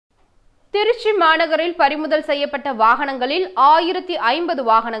திருச்சி மாநகரில் பறிமுதல் செய்யப்பட்ட வாகனங்களில் 1050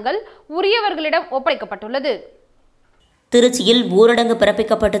 வாகனங்கள் உரியவர்களிடம் ஒப்படைக்கப்பட்டுள்ளது. திருச்சியில் ஊரடங்கு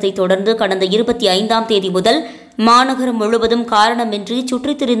பிறப்பிக்கப்பட்டதை தொடர்ந்து கடந்த 25ஆம் தேதி முதல் மாநகரம் முழுவதும் காரணமின்றி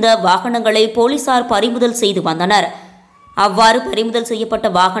சுற்றித் திரிந்த வாகனங்களை போலீசார் பறிமுதல் செய்து வந்தனர். அவ்வாறு பறிமுதல் செய்யப்பட்ட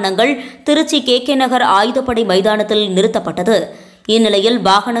வாகனங்கள் திருச்சி KK நகர் ஆயுதப்படை மைதானத்தில் நிறுத்தப்பட்டது. இந்நிலையில்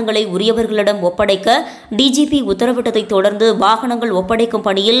வாகனங்களை உரியவர்களிடம் ஒப்படைக்க DGP உத்தரவிட்டதை தொடர்ந்து வாகனங்கள் ஒப்படைக்கும்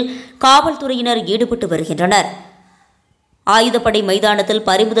பணியில் காவல்துறையினர் ஈடுபட்டு வருகின்றனர். ஆயுதப்படை மைதானத்தில்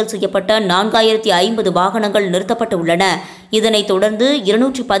பறிமுதல் செய்யப்பட்ட 4050 வாகனங்கள் நிறுத்தப்பட்டு உள்ளன. இதனைத் தொடர்ந்து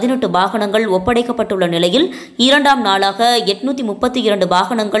 218 வாகனங்கள் ஒப்படைக்கப்பட்டுள்ள நிலையில் 2ஆம் நாளாக 832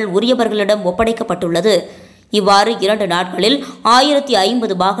 வாகனங்கள் உரியவர்களிடம் ஒப்படைக்கப்பட்டுள்ளது. இவ்வாறு 2 நாட்களில்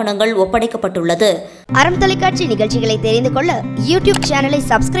 1050 வாகனங்கள் ஒப்படைக்கப்பட்டுள்ளது. ARAM தொலைக்காட்சி நிகழ்ச்சிகளை தெரிந்து கொள்ள யூடியூப் சேனலை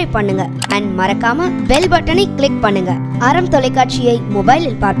சப்ஸ்கிரைப் பண்ணுங்க அண்ட் மறக்காம பெல் பட்டனை கிளிக் பண்ணுங்க. ARAM தொலைக்காட்சியை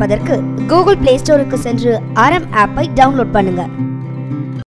மொபைலில் பார்ப்பதற்கு கூகுள் பிளே ஸ்டோருக்கு சென்று ARAM ஆப்பை டவுன்லோட் பண்ணுங்க.